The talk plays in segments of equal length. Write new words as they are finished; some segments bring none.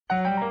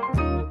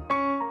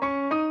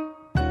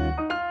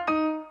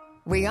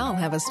We all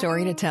have a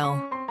story to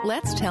tell.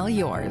 Let's tell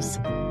yours.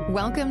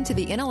 Welcome to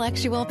the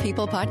Intellectual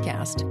People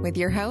Podcast with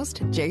your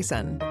host,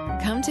 Jason.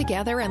 Come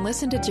together and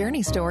listen to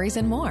journey stories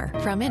and more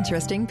from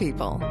interesting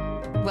people.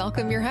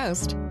 Welcome your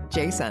host,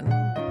 Jason.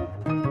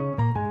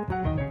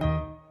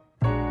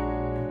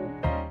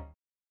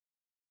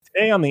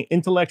 Today on the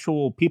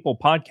Intellectual People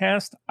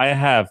Podcast, I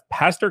have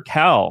Pastor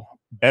Cal,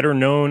 better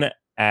known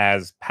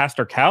as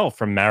Pastor Cal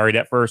from Married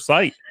at First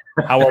Sight.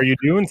 How are you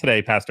doing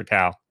today, Pastor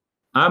Cal?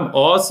 I'm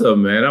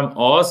awesome, man. I'm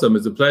awesome.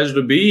 It's a pleasure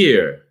to be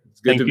here. It's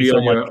good to be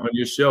on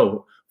your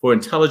show for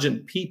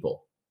intelligent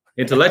people,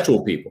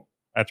 intellectual people.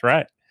 That's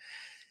right.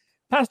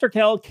 Pastor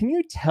Cal, can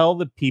you tell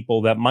the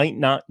people that might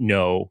not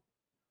know,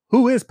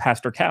 who is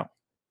Pastor Cal?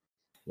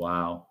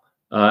 Wow.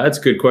 That's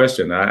a good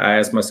question. I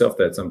ask myself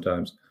that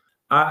sometimes.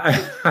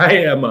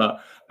 I'm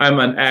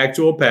an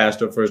actual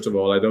pastor, first of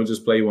all. I don't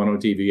just play one on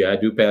TV. I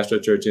do pastor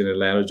a church in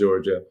Atlanta,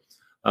 Georgia.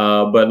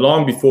 But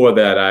long before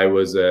that, I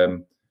was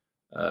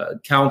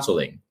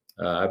counseling.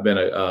 I've been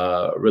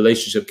a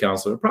relationship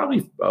counselor,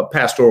 probably a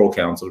pastoral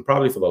counselor,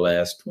 probably for the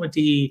last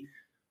 20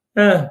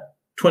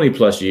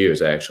 plus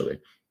years, actually.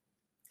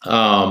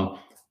 I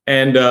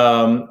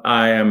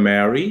am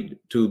married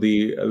to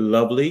the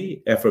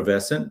lovely,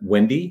 effervescent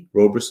Wendy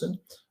Roberson.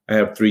 I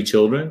have 3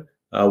 children.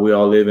 We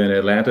all live in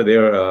Atlanta.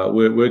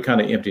 We're kind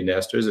of empty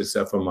nesters,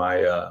 except for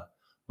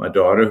my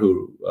daughter,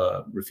 who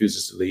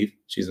refuses to leave.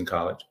 She's in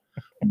college.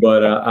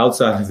 But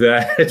outside of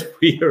that,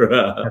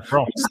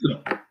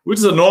 we're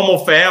just a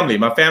normal family.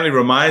 My family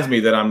reminds me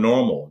that I'm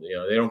normal. You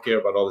know, they don't care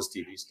about all this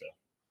TV stuff.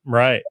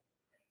 Right.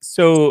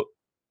 So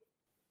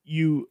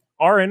you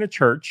are in a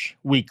church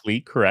weekly,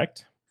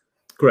 correct?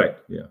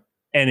 Correct. Yeah.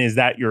 And is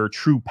that your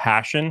true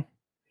passion?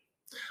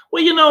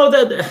 Well, you know,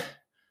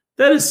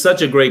 that is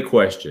such a great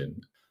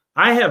question.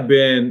 I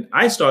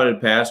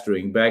started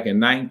pastoring back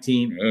in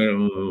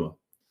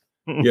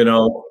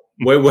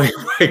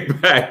way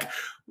back.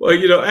 Well,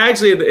 you know,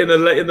 actually in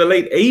the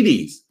late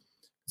 80s.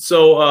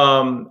 So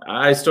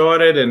I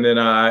started, and then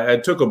I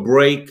took a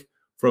break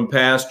from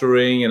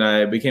pastoring, and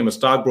I became a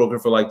stockbroker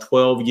for like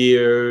 12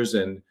 years.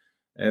 And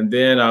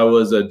then I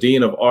was a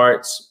dean of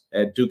arts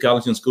at Duke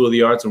Ellington School of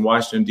the Arts in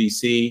Washington,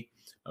 D.C.,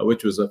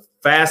 which was a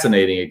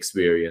fascinating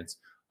experience.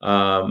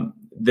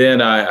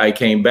 Then I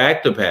came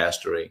back to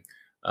pastoring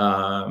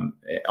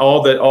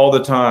all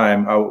the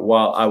time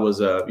while I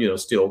was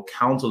still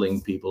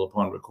counseling people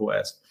upon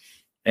request.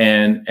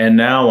 And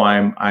now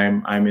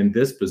I'm in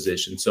this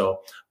position. So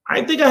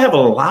I think I have a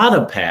lot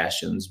of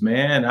passions,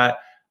 man.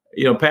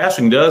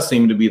 Pastoring does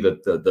seem to be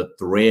the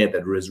thread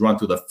that is run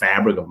through the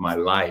fabric of my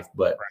life,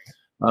 but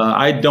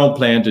I don't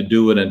plan to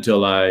do it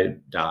until I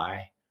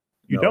die.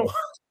 You don't?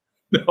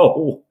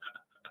 No.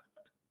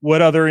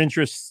 What other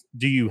interests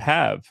do you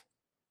have?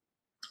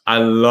 I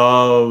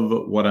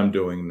love what I'm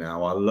doing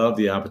now. I love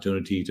the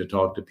opportunity to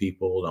talk to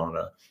people on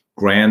a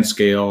grand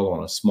scale,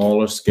 on a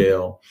smaller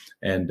scale,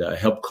 and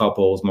help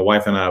couples. My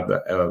wife and I,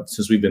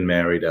 since we've been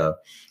married,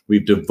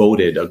 we've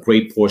devoted a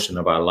great portion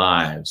of our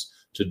lives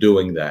to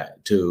doing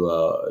that,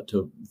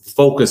 to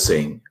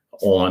focusing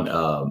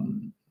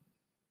on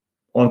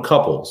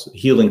couples,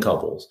 healing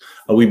couples.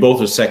 We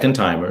both are second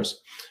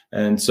timers.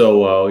 And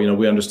so,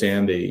 we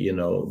understand the,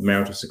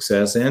 marital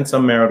success and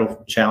some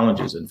marital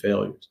challenges and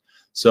failures.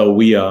 So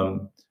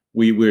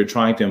we're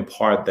trying to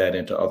impart that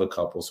into other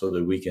couples so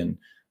that we can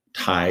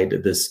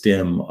tide the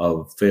stem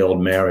of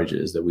failed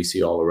marriages that we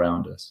see all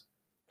around us.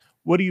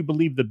 What do you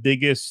believe the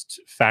biggest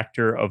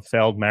factor of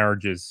failed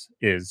marriages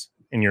is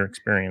in your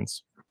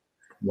experience?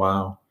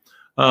 Wow.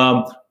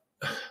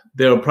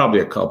 There are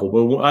probably a couple,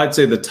 but I'd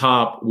say the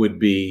top would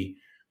be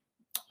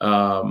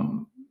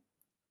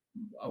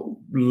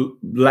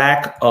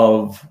lack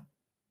of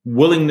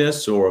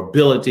willingness or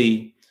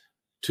ability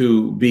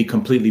to be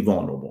completely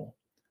vulnerable.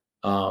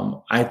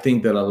 I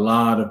think that a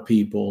lot of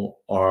people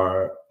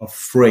are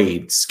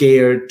afraid,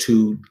 scared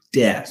to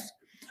death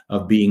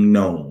of being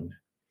known.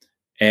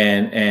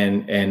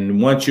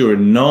 And once you're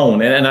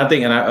known, and I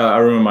think, and I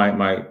remember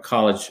my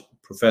college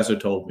professor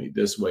told me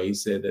this way. He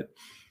said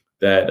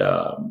that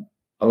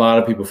a lot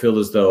of people feel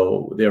as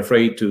though they're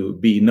afraid to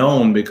be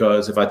known,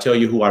 because if I tell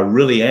you who I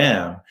really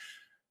am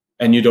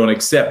and you don't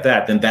accept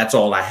that, then that's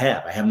all I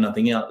have. I have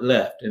nothing else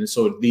left. And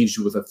so it leaves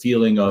you with a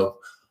feeling of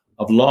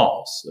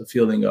loss, a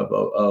feeling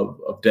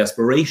of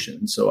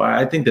desperation. So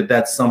I think that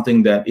that's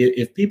something that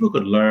if people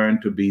could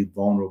learn to be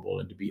vulnerable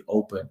and to be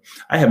open.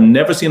 I have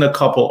never seen a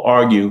couple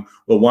argue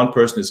where one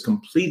person is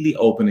completely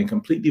open and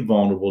completely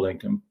vulnerable and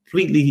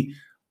completely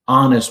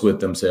honest with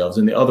themselves,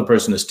 and the other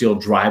person is still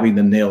driving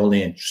the nail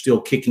in,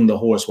 still kicking the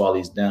horse while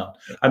he's down.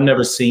 I've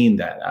never seen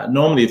that.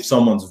 Normally, if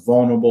someone's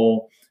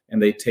vulnerable and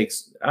they take,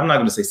 I'm not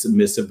going to say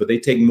submissive, but they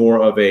take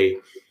more of a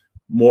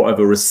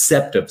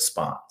receptive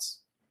response.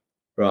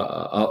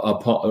 A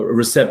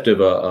receptive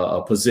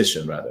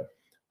position, rather.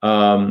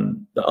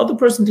 The other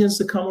person tends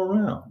to come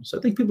around. So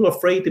I think people are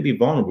afraid to be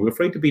vulnerable. We're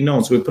afraid to be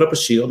known. So we put up a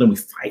shield and we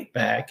fight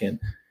back, and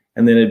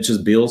then it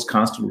just builds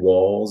constant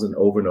walls and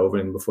over,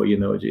 and before you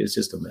know it, it's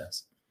just a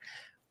mess.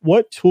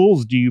 What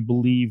tools do you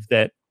believe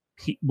that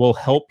will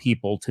help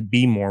people to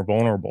be more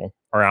vulnerable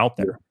are out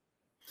there?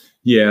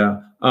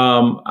 Yeah,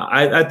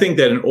 I think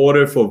that in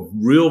order for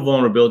real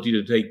vulnerability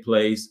to take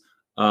place,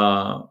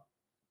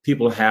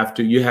 you have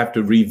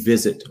to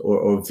revisit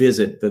or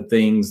visit the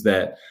things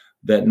that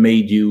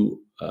made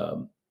you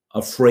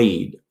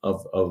afraid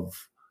of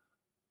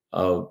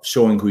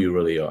showing who you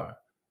really are.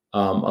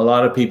 A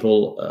lot of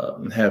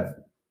people have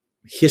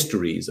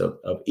histories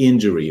of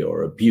injury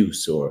or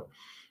abuse or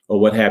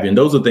what have you, and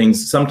those are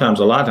things a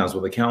lot of times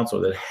with a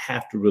counselor that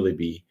have to really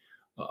be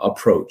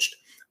approached.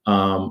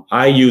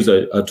 I use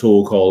a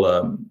tool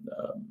called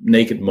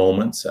Naked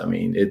Moments. I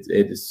mean,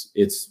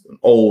 it's an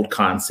old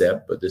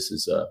concept, but this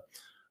is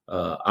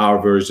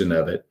our version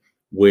of it,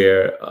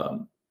 where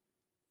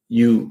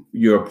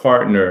your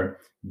partner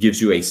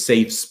gives you a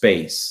safe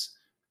space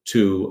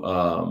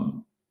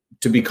to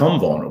become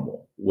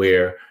vulnerable,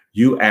 where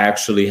you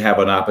actually have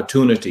an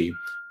opportunity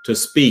to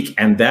speak,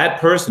 and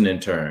that person in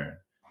turn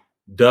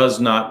does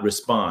not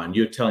respond.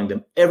 You're telling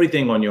them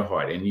everything on your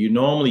heart, and you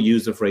normally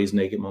use the phrase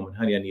 "naked moment."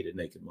 Honey, I need a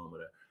naked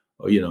moment,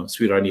 or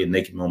sweetheart, I need a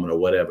naked moment, or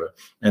whatever.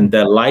 And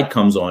that light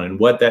comes on, and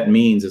what that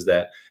means is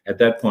that at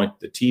that point,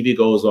 the TV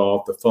goes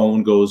off, the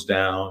phone goes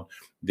down,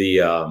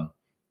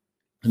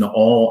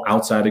 all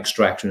outside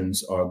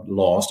extractions are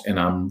lost, and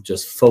I'm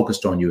just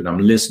focused on you, and I'm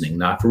listening,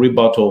 not for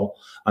rebuttal.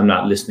 I'm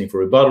not listening for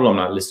rebuttal. I'm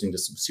not listening to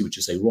see what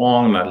you say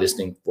wrong. I'm not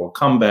listening for a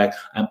comeback.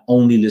 I'm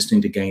only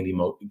listening to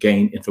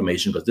gain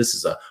information, because this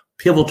is a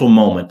pivotal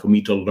moment for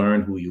me to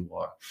learn who you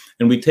are.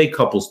 And we take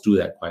couples through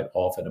that quite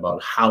often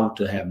about how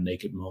to have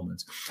naked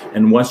moments.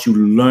 And once you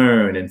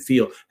learn and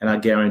feel, and I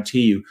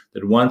guarantee you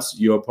that once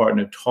your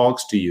partner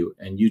talks to you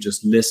and you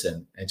just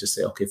listen and just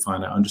say, okay,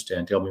 fine, I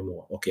understand, tell me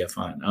more. Okay,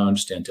 fine, I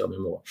understand, tell me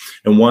more.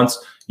 And once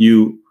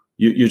you're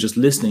just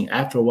listening,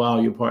 after a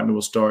while, your partner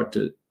will start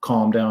to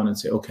calm down and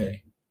say,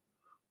 okay,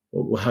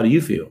 well, how do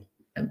you feel?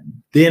 And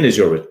then it's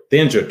your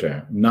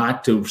turn,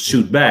 not to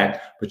shoot back,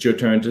 but it's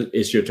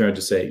your turn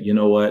to say, you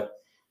know what?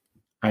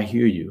 I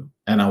hear you,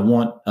 and I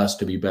want us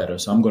to be better.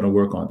 So I'm going to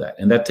work on that.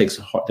 And that takes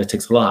a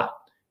lot.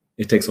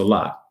 It takes a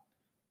lot.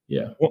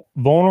 Yeah. Well,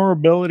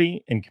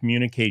 vulnerability and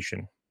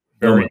communication,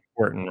 very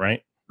important,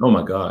 right? Oh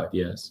my God.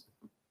 Yes.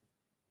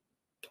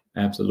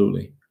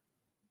 Absolutely.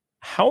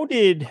 How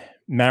did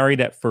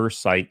Married at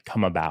First Sight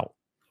come about?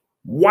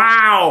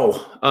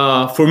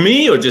 Wow. For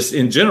me, or just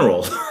in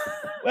general?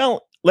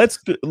 Well, let's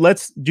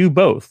do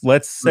both.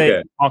 Let's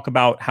talk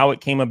about how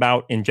it came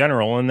about in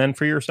general, and then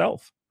for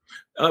yourself.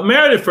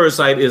 Married at First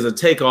Sight is a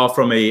takeoff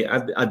from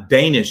a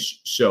Danish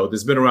show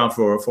that's been around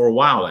for a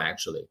while,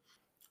 actually,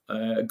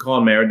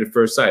 called Married at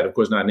First Sight. Of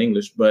course, not in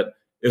English, but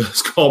it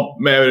was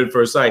called Married at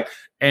First Sight.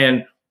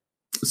 And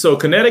so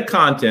Kinetic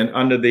Content,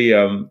 under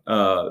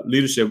the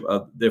leadership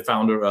of their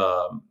founder,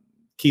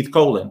 Keith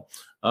Colin,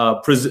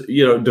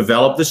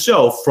 developed the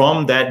show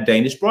from that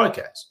Danish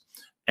broadcast.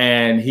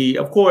 And he,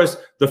 of course,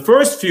 the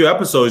first few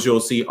episodes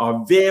you'll see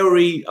are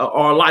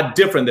a lot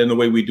different than the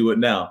way we do it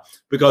now,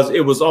 because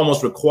it was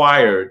almost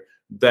required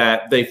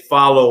that they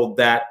follow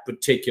that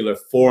particular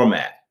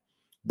format.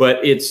 But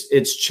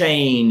it's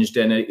changed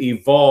and it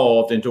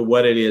evolved into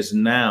what it is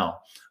now.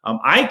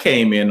 I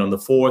came in on the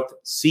 4th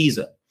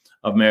season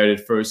of Married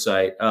at First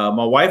Sight.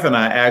 My wife and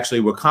I actually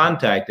were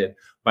contacted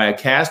by a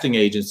casting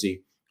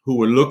agency who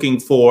were looking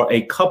for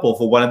a couple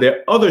for one of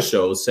their other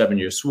shows, 7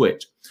 Year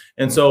Switch.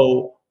 And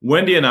so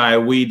Wendy and I,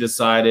 we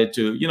decided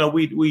to,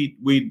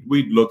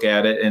 we'd look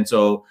at it. And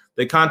so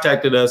they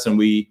contacted us, and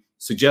we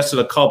suggested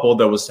a couple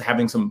that was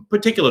having some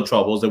particular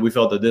troubles that we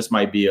felt that this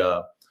might be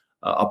a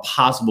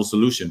possible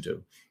solution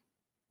to.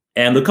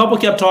 And the couple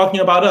kept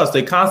talking about us.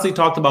 They constantly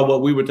talked about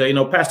what we were saying.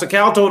 Pastor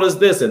Cal told us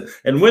this,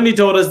 and Wendy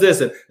told us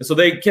this. And so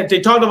they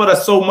talked about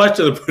us so much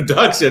to the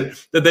production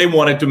that they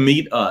wanted to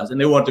meet us,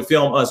 and they wanted to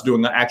film us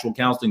doing an actual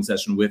counseling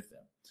session with them.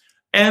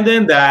 And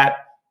then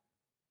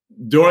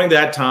during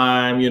that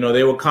time,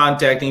 they were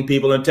contacting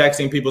people and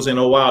texting people saying,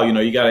 "Oh, wow,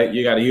 you gotta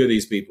hear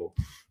these people."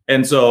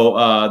 And so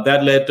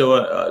that led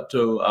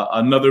to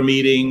another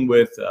meeting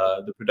with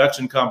the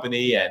production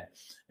company and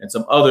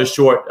some other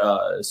short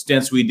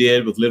stints we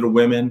did with Little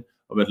Women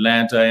of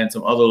Atlanta and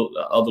some other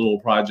little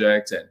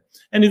projects.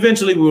 And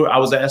eventually I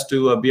was asked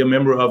to be a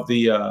member of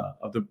the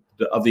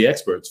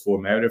experts for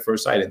Married at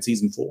First Sight in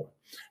season 4.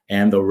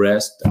 And the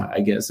rest,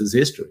 I guess, is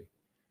history.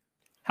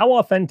 How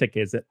authentic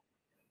is it?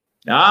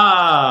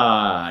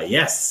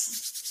 Yes.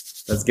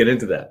 Let's get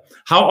into that.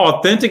 How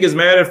authentic is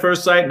Married at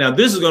First Sight? Now,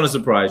 this is going to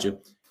surprise you.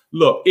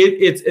 Look,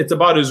 it's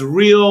about as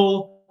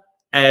real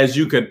as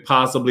you could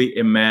possibly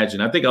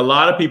imagine. I think a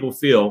lot of people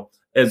feel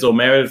as though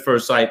Married at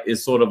First Sight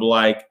is sort of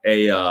like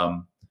it's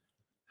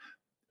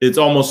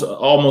almost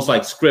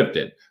like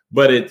scripted,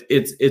 but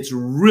it's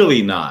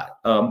really not.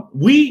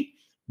 We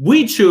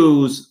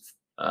choose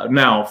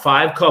now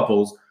 5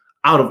 couples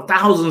out of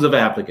thousands of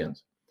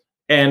applicants.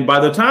 And by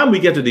the time we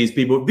get to these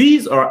people,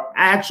 these are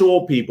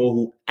actual people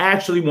who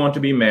actually want to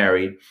be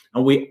married.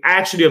 And we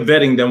actually are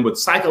vetting them with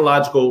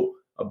psychological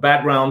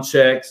background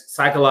checks,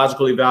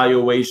 psychological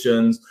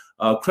evaluations,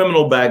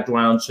 criminal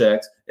background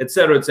checks, et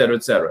cetera, et cetera,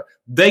 et cetera.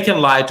 They can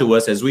lie to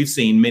us, as we've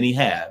seen many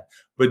have.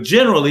 But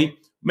generally,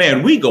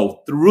 man, we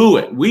go through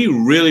it. We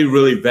really,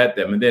 really vet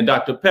them. And then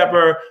Dr.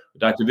 Pepper,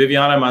 Dr.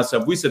 Viviana, and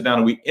myself, we sit down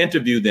and we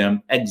interview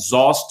them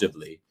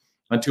exhaustively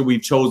until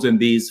we've chosen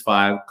these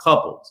 5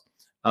 couples.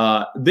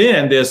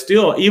 Then there's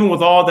still, even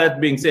with all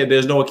that being said,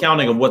 there's no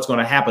accounting of what's going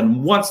to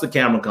happen once the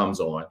camera comes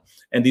on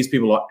and these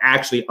people are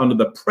actually under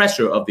the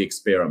pressure of the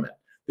experiment.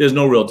 There's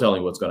no real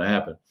telling what's going to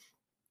happen.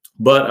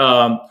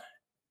 But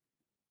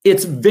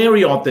it's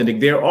very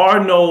authentic. There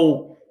are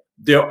no,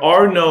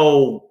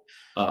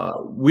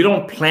 we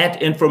don't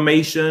plant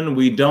information.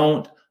 We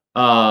don't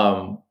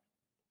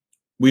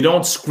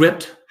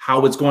script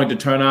how it's going to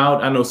turn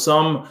out. I know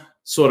some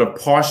sort of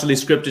partially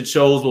scripted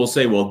shows will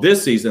say, well,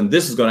 this season,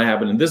 this is going to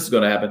happen and this is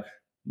going to happen.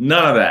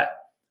 None of that.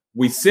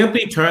 We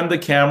simply turn the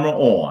camera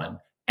on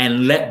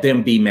and let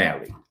them be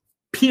married,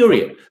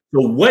 period.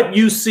 So what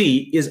you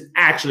see is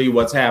actually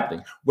what's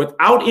happening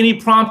without any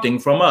prompting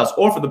from us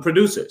or for the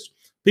producers.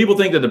 People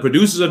think that the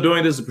producers are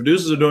doing this, the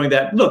producers are doing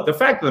that. Look, the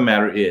fact of the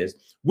matter is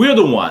we're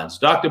the ones,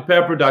 Dr.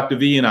 Pepper, Dr.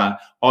 V, and I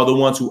are the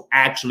ones who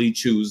actually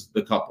choose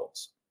the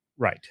couples.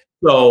 Right.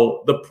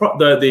 So the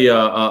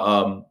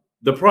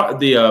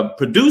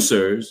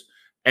producers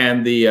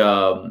and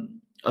the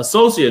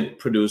associate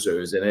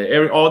producers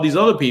and all these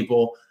other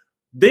people,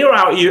 they're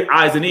our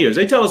eyes and ears.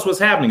 They tell us what's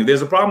happening. If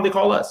there's a problem, they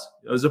call us.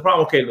 There's a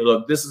problem. Okay,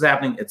 look, this is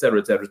happening, et cetera,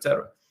 et cetera, et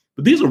cetera.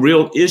 But these are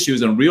real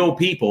issues and real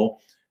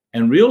people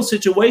and real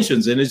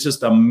situations. And it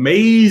just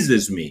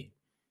amazes me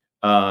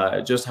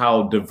just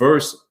how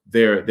diverse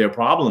their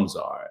problems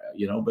are,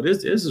 you know, but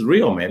this is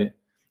real, man.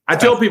 I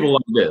tell people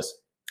like this.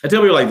 I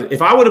tell people like,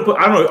 if I would have put,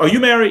 I don't know, are you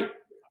married?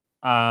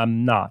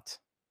 I'm not.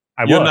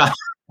 You're not.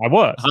 I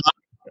was.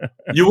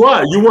 You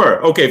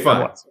were. Okay,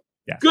 fine.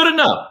 Yeah. Good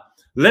enough.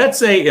 Let's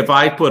say if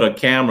I put a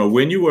camera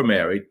when you were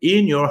married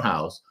in your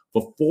house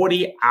for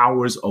 40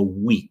 hours a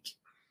week,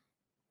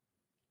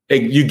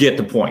 you get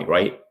the point,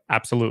 right?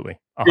 Absolutely.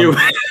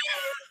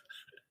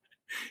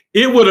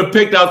 It would have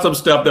picked out some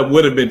stuff that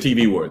would have been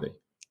TV worthy.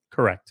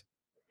 Correct.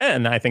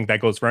 And I think that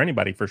goes for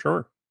anybody for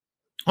sure.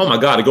 Oh my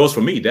God, it goes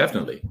for me,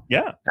 definitely.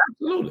 Yeah.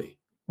 Absolutely.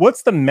 What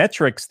is the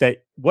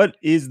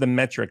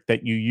metric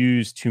that you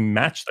use to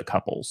match the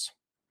couples?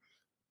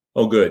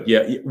 Oh, good.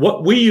 Yeah.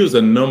 What we use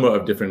a number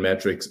of different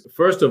metrics.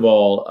 First of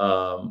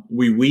all,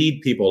 we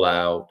weed people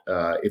out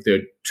if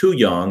they're too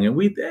young,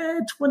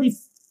 and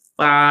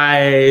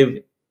 25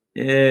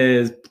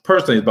 is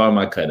personally about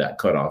my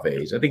cutoff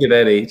age. I think at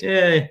that age,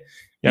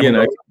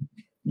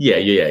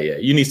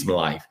 you need some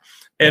life.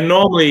 And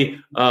normally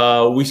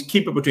we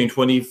keep it between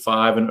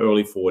 25 and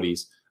early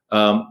 40s.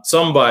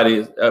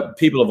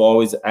 People have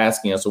always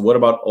asking us, so what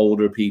about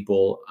older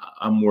people?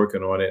 I'm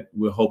working on it.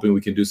 We're hoping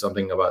we can do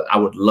something about it. I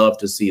would love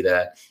to see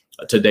that.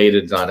 Today it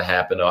did not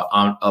happen.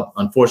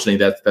 Unfortunately,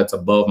 that's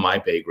above my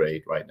pay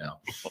grade right now.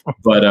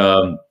 But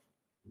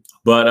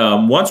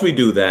once we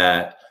do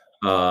that,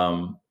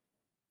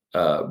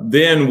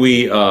 then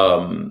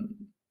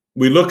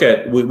we look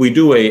at, we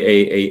do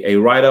a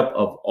write-up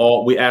of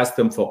all. We ask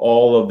them for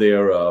all of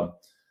their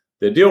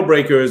deal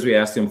breakers. We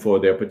ask them for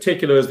their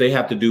particulars. They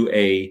have to do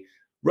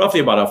roughly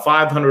about a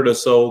 500 or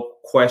so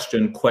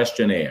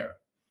questionnaire.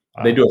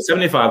 They do a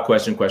 75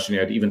 question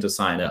questionnaire to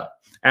sign up.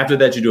 After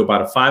that, you do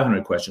about a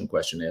 500 question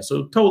questionnaire.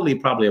 So totally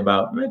probably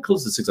about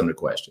close to 600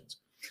 questions.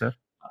 Sure.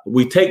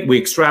 We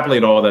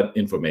extrapolate all that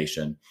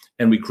information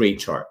and we create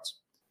charts.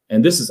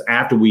 And this is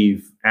after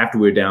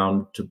we're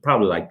down to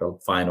probably like the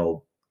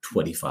final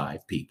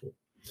 25 people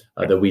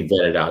that we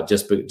vetted out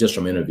just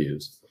from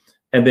interviews.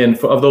 And then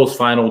of those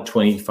final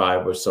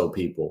 25 or so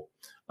people,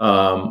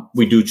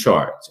 we do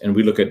charts and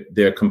we look at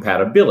their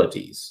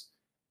compatibilities,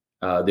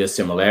 their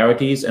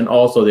similarities, and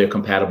also their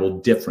compatible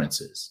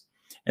differences.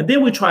 And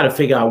then we try to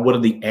figure out what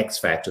are the X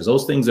factors,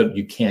 those things that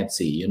you can't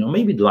see, you know,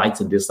 maybe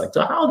likes and dislikes.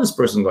 So how is this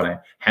person going to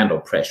handle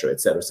pressure,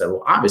 et cetera, et cetera?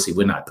 Well, obviously,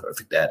 we're not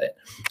perfect at it,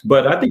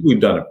 but I think we've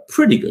done a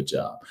pretty good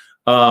job.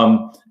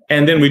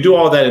 And then we do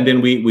all that, and then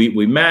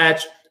we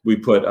match. We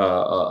put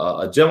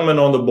a gentleman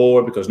on the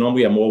board because normally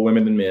we have more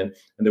women than men.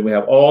 And then we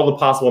have all the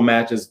possible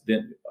matches,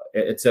 then,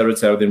 et cetera, et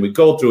cetera. Then we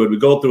go through it,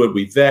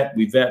 we vet,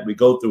 we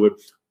go through it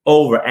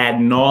over ad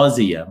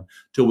nauseum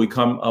till we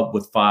come up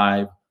with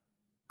 5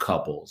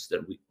 couples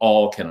that we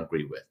all can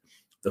agree with.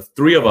 The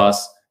 3 of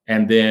us,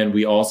 and then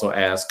we also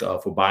ask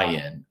for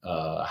buy-in.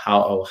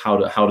 How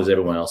does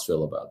everyone else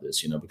feel about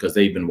this? You know, because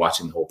they've been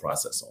watching the whole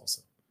process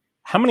also.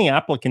 How many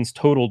applicants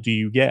total do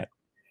you get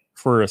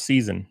for a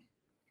season?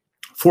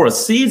 For a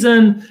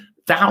season,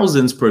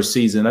 thousands per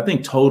season. I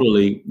think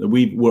totally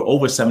we're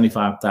over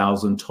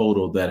 75,000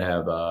 total that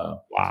have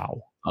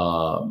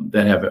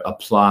that have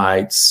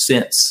applied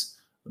since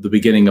the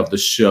beginning of the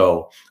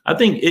show. I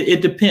think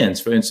it depends.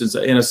 For instance,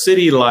 in a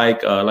city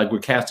like we're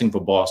casting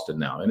for Boston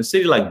now. In a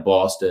city like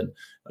Boston,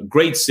 a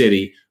great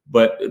city,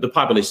 but the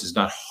population is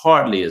not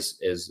hardly as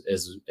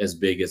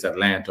big as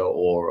Atlanta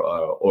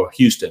or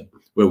Houston,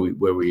 where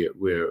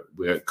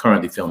we're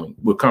currently filming.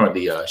 We're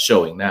currently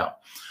showing now.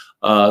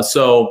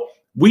 So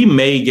we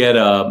may get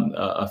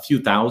a few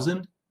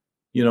thousand,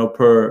 you know,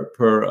 per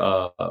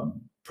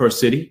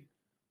city,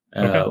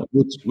 okay.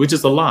 which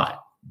is a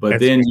lot. But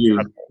That's then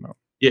incredible.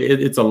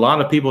 it's a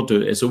lot of people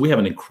so we have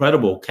an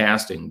incredible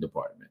casting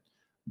department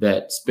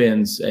that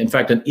spends, in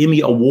fact, an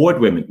Emmy Award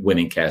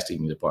winning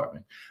casting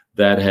department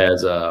that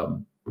has,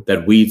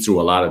 that weeds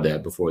through a lot of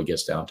that before it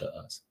gets down to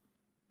us.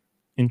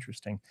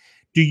 Interesting.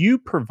 Do you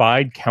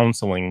provide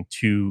counseling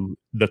to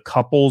the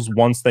couples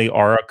once they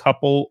are a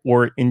couple,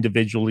 or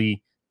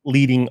individually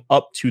leading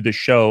up to the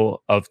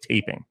show of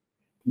taping?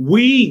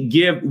 We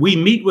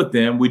meet with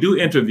them. We do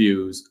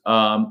interviews.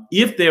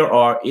 If there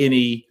are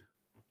any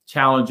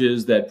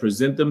challenges that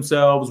present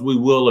themselves, we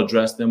will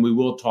address them. We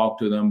will talk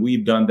to them.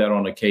 We've done that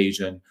on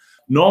occasion.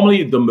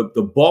 Normally,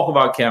 the bulk of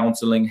our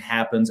counseling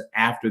happens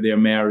after they're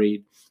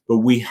married, but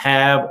we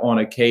have on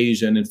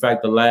occasion, in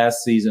fact, the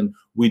last season,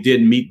 we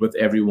did meet with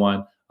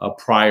everyone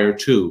prior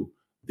to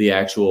the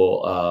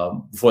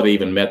actual, before they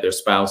even met their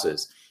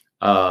spouses.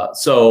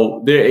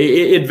 So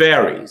it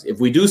varies. If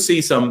we do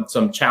see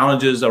some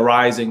challenges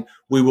arising,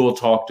 we will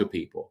talk to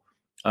people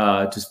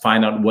to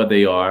find out what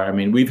they are. I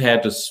mean, we've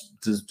had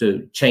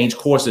to change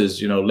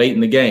courses, late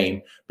in the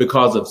game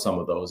because of some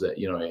of those,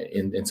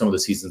 in some of the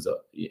seasons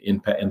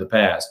in the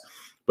past.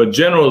 But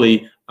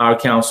generally, our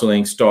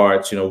counseling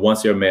starts,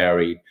 once they're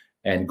married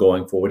and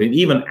going forward. And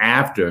even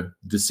after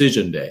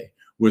decision day,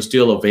 we're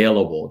still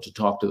available to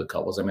talk to the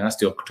couples. I mean, I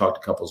still talk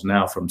to couples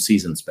now from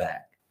seasons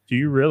back. Do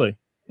you really?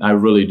 I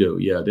really do.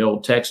 Yeah. They'll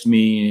text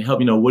me, help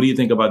me know, what do you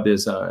think about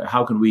this?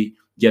 How can we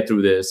get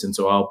through this? And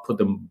so I'll put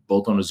them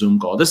both on a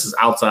Zoom call. This is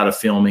outside of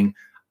filming,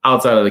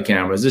 outside of the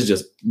cameras. This is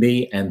just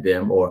me and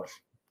them, or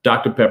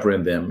Dr. Pepper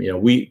and them.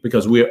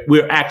 Because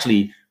we're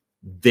actually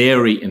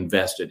very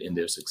invested in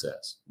their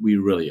success. We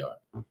really are.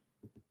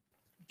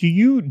 Do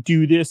you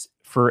do this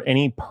for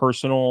any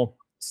personal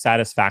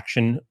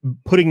satisfaction,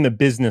 putting the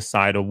business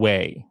side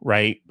away,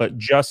 right? But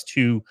just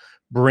to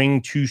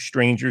bring two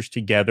strangers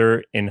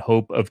together in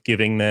hope of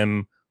giving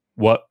them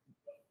what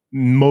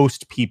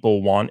most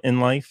people want in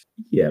life?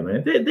 Yeah,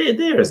 man,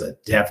 there is a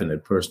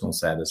definite personal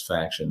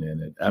satisfaction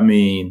in it. I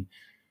mean,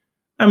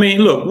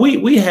 look,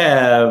 we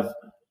have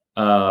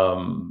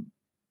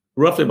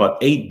roughly about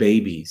 8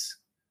 babies,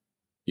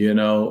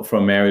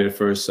 from Married at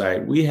First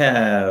Sight. We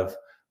have,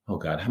 oh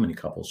God, how many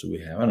couples do we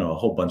have? I don't know, a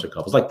whole bunch of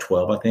couples, like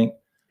 12, I think.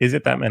 Is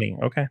it that many?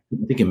 Okay.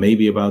 I think it may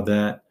be about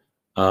that.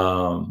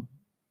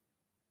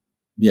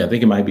 Yeah, I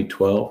think it might be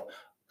 12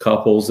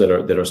 couples that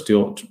are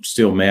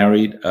still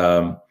married.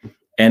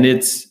 And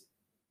it's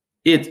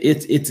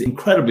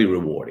incredibly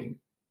rewarding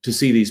to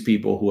see these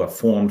people who have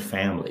formed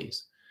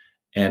families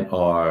and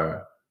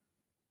are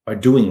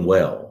doing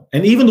well.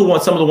 And even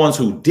some of the ones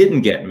who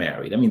didn't get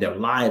married, I mean, their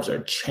lives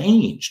are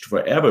changed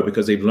forever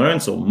because they've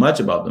learned so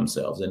much about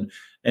themselves.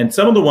 And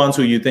some of the ones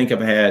who you think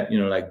have had,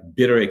 like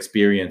bitter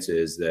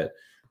experiences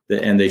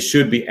and they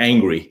should be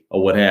angry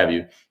or what have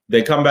you,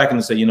 they come back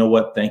and say, you know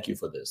what? Thank you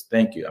for this.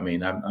 Thank you. I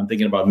mean, I'm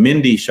thinking about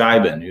Mindy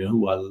Scheiben,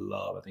 who I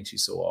love. I think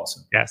she's so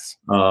awesome. Yes.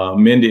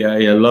 Mindy,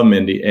 I love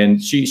Mindy.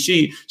 And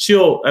she's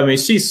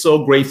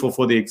so grateful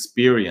for the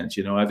experience.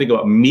 I think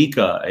about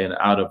Mika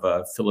out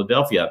of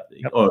Philadelphia,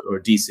 yep, or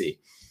DC.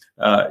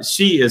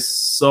 She is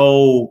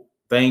so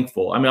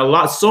thankful. I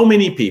mean, so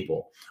many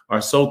people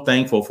are so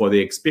thankful for the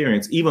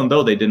experience, even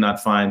though they did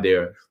not find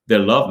their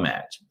love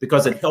match,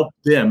 because it helped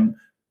them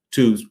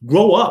to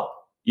grow up,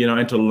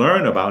 and to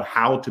learn about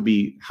how to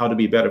be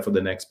better for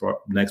the next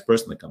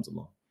person that comes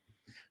along.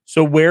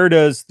 So where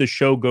does the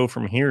show go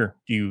from here,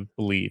 do you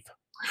believe?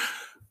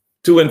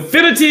 To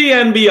infinity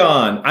and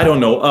beyond. I don't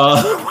know.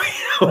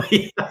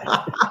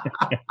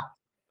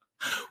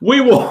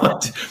 We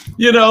want,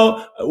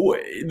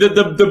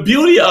 the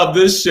beauty of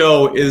this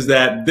show is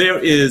that there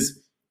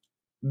is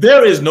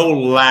no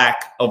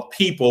lack of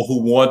people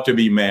who want to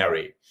be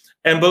married.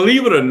 And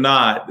believe it or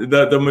not,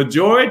 the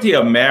majority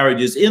of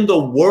marriages in the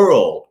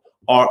world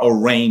are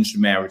arranged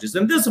marriages.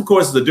 And this, of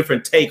course, is a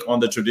different take on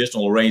the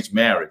traditional arranged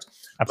marriage.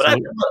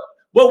 Absolutely. But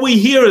what we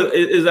hear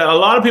is that a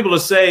lot of people are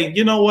saying,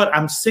 you know what,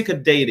 I'm sick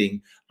of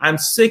dating. I'm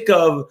sick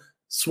of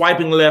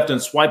swiping left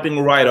and swiping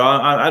right. Or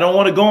I don't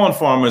want to go on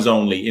Farmers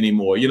Only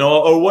anymore,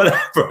 or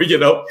whatever,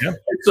 Yeah.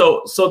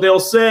 So they'll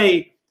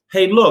say,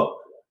 hey, look,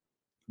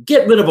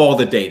 get rid of all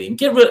the dating.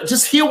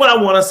 Just hear what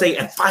I want to say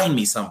and find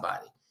me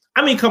somebody.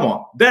 I mean, come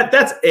on,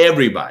 that's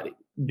everybody.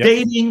 Yep.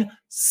 Dating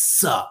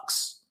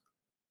sucks.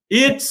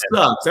 It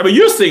sucks. I mean,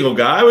 you're a single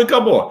guy. I mean,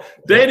 come on.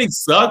 Dating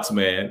sucks,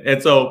 man.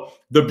 And so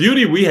the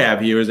beauty we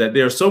have here is that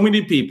there are so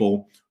many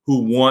people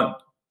who want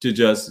to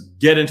just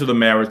get into the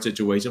marriage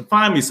situation,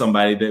 find me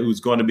somebody who's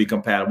going to be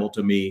compatible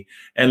to me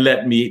and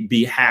let me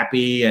be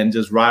happy and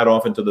just ride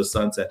off into the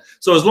sunset.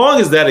 So as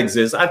long as that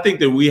exists, I think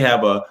that we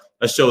have a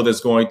show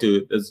that's going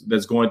to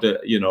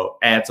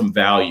add some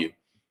value,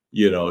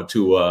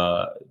 to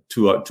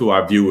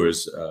our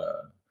viewers'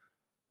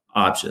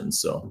 options.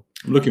 So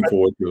I'm looking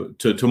forward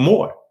to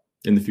more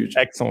in the future.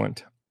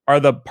 Excellent.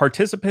 Are the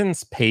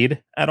participants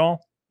paid at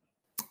all?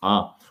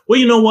 Well,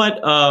 you know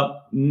what?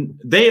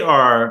 They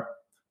are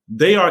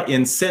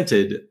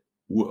incented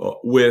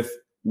with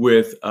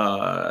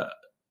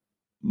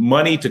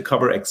money to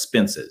cover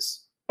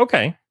expenses.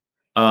 Okay.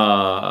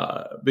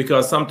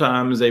 because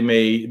sometimes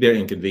they're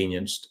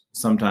inconvenienced.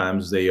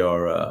 Sometimes they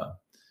are,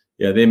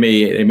 they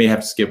may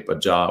have to skip a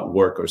job,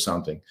 work or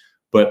something.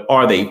 But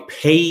are they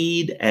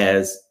paid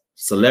as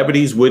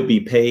celebrities would be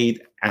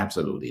paid?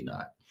 Absolutely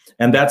not.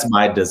 And that's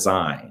by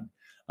design.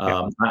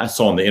 I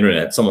saw on the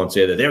internet, someone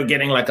said that they're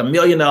getting like $1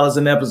 million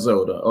an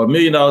episode or $1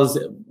 million.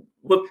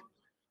 Well,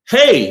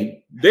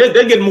 hey, they're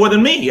getting more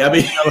than me. I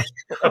mean,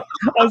 I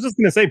was just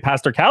going to say,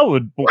 Pastor Cal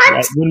wouldn't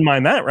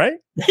mind that, right?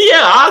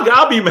 Yeah,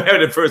 I'll be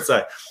married at first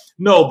sight.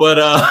 No, but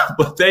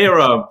they're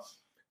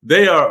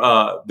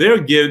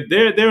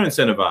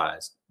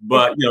incentivized,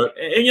 but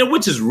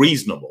which is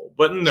reasonable.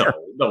 But no,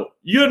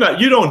 you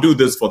don't do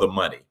this for the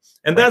money,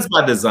 and that's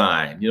by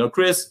design.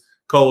 Chris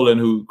Colin,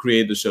 who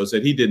created the show,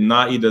 said he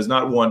does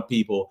not want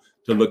people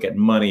to look at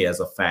money as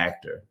a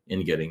factor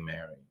in getting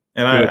married,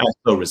 and I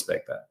still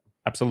respect that.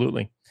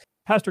 Absolutely.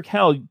 Pastor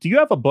Cal, do you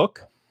have a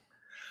book?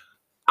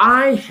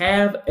 I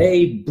have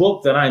a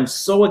book that I'm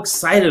so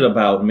excited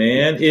about,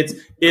 man.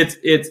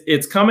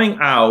 It's coming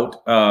out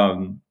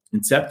in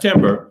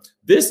September.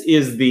 This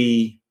is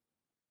the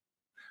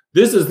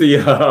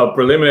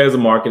preliminary as a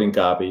marketing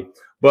copy,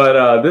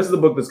 but this is the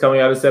book that's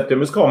coming out in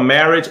September. It's called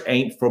Marriage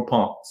Ain't for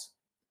Punks.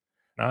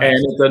 Nice. And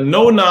it's a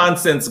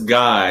no-nonsense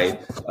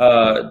guide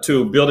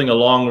to building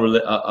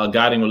a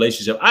guiding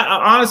relationship.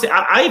 Honestly,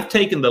 I've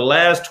taken the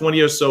last 20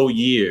 or so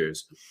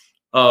years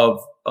of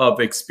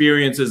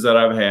experiences that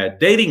I've had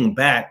dating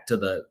back to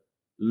the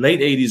late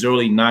 80s,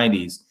 early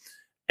 90s,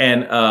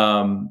 and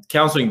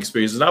counseling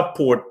experiences. I've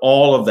poured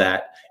all of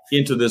that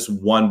into this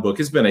one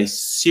book. It's been a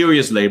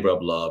serious labor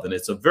of love, and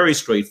it's a very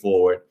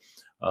straightforward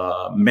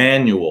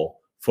manual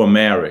for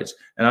marriage.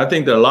 And I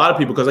think that a lot of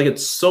people, because I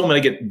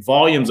get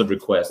volumes of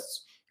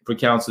requests for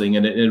counseling,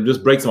 and it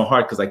just breaks my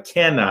heart because I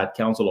cannot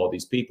counsel all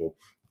these people.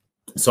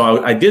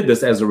 So I did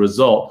this as a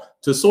result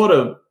to sort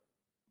of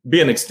be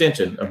an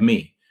extension of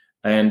me.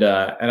 And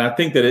I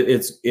think that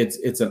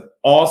it's an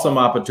awesome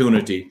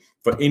opportunity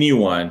for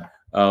anyone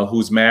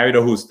who's married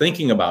or who's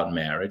thinking about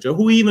marriage or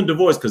who even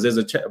divorced, because there's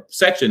a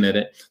section in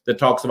it that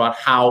talks about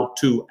how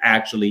to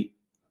actually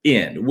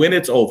end, when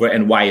it's over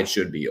and why it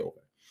should be over.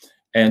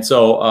 And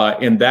so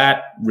in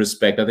that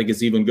respect, I think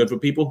it's even good for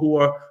people who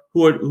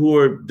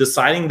are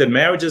deciding that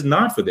marriage is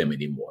not for them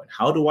anymore.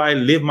 How do I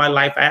live my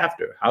life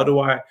after? How do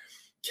I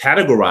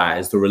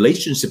categorize the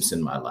relationships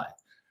in my life?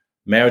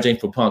 Marriage Ain't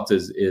for Punks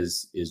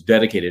is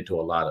dedicated to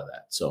a lot of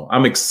that. So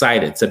I'm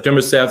excited. September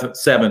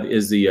 7th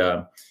is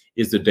the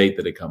date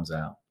that it comes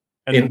out.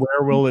 And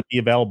where will it be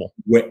available?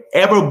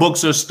 Wherever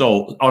books are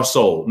sold,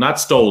 not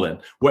stolen.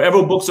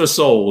 Wherever books are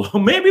sold,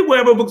 maybe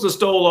wherever books are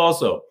stolen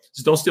also.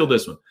 Just don't steal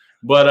this one.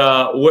 But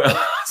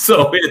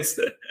so it's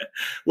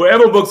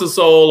wherever books are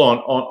sold on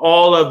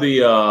all of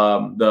the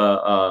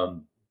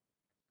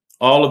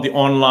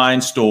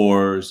online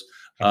stores.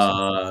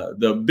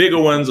 The bigger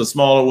ones, the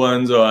smaller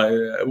ones.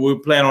 We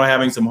plan on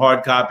having some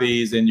hard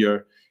copies in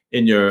your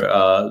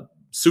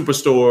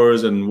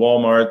superstores and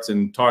Walmarts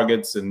and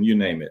Targets and you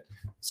name it.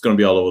 It's going to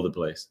be all over the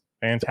place.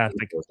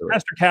 Fantastic.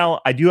 Pastor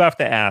Cal, I do have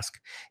to ask,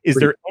 is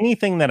there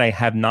anything that I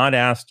have not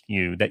asked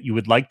you that you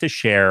would like to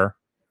share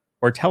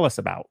or tell us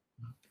about?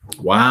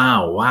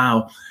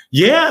 Wow.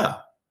 Yeah.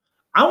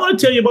 I want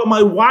to tell you about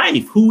my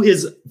wife, who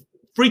is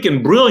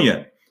freaking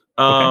brilliant.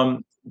 Okay.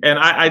 And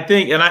I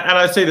think, and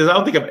I say this, I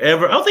don't think I've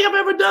ever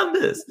done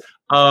this.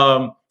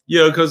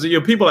 Because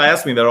people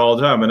ask me that all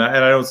the time, and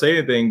I don't say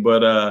anything.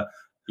 But a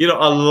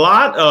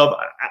lot of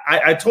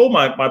I told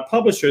my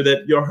publisher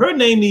that her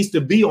name needs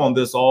to be on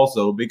this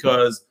also,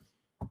 because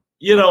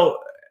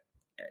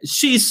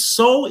she's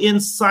so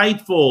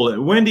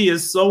insightful. Wendy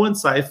is so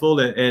insightful,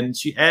 and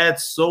she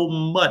adds so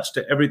much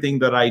to everything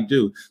that I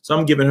do. So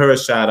I'm giving her a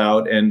shout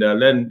out and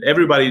letting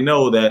everybody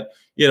know that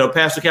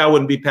Pastor Cal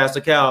wouldn't be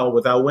Pastor Cal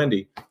without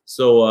Wendy.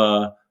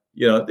 So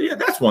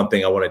that's one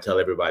thing I want to tell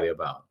everybody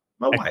about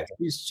my wife.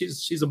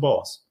 She's a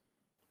boss.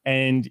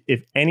 And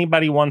if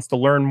anybody wants to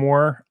learn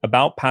more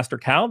about Pastor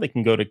Cal, they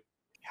can go to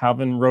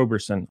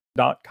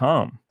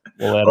calvinroberson.com.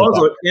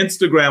 Also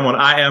Instagram on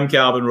I am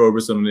Calvin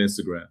Roberson on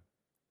Instagram.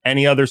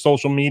 Any other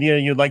social media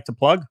you'd like to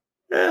plug?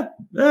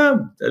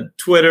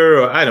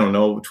 Twitter, or I don't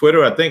know.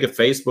 Twitter, I think, or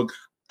Facebook.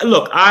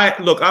 Look,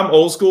 I'm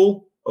old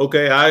school.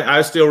 Okay,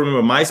 I still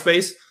remember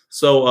MySpace.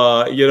 So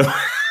okay,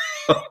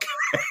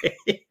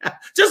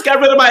 just got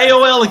rid of my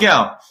AOL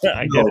account.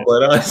 I get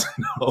it.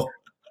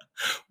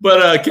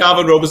 But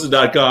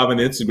CalvinRoberson.com and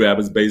Instagram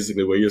is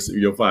basically where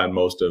you'll find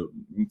most of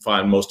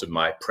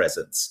my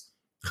presence.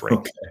 Great.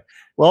 Okay.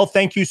 Well,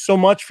 thank you so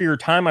much for your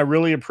time. I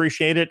really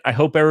appreciate it. I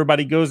hope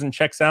everybody goes and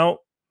checks out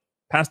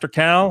Pastor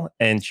Cal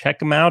and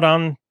check him out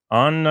on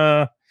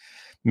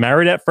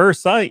Married at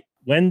First Sight.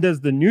 When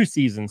does the new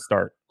season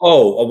start?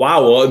 Oh,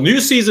 wow. Well, new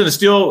season is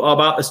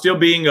still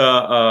being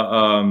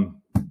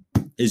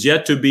is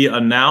yet to be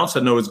announced.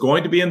 I know it's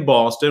going to be in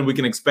Boston. We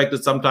can expect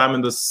it sometime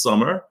in the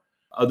summer.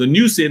 The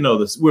new season,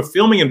 we're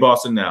filming in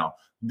Boston now.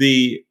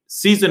 The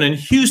season in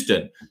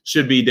Houston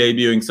should be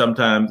debuting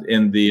sometime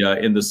in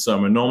the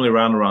summer, normally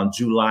around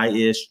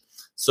July-ish.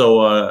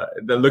 So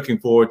they're looking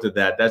forward to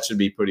that. That should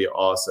be pretty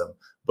awesome.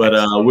 But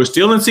we're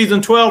still in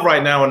season 12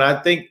 right now, and I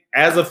think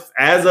as of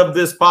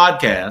this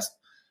podcast,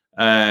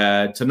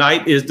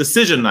 tonight is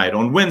decision night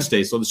on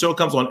Wednesday. So the show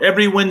comes on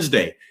every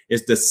Wednesday.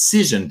 It's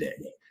decision day.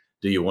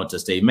 Do you want to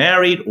stay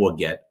married or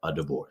get a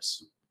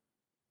divorce?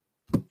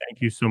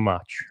 Thank you so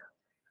much.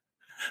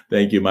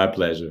 Thank you. My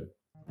pleasure.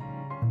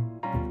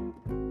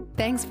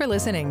 Thanks for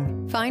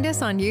listening. Find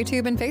us on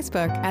YouTube and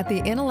Facebook at The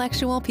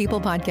Intellectual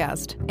People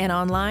Podcast and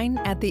online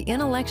at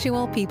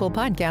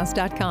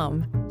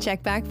theintellectualpeoplepodcast.com.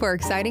 Check back for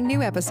exciting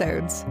new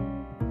episodes.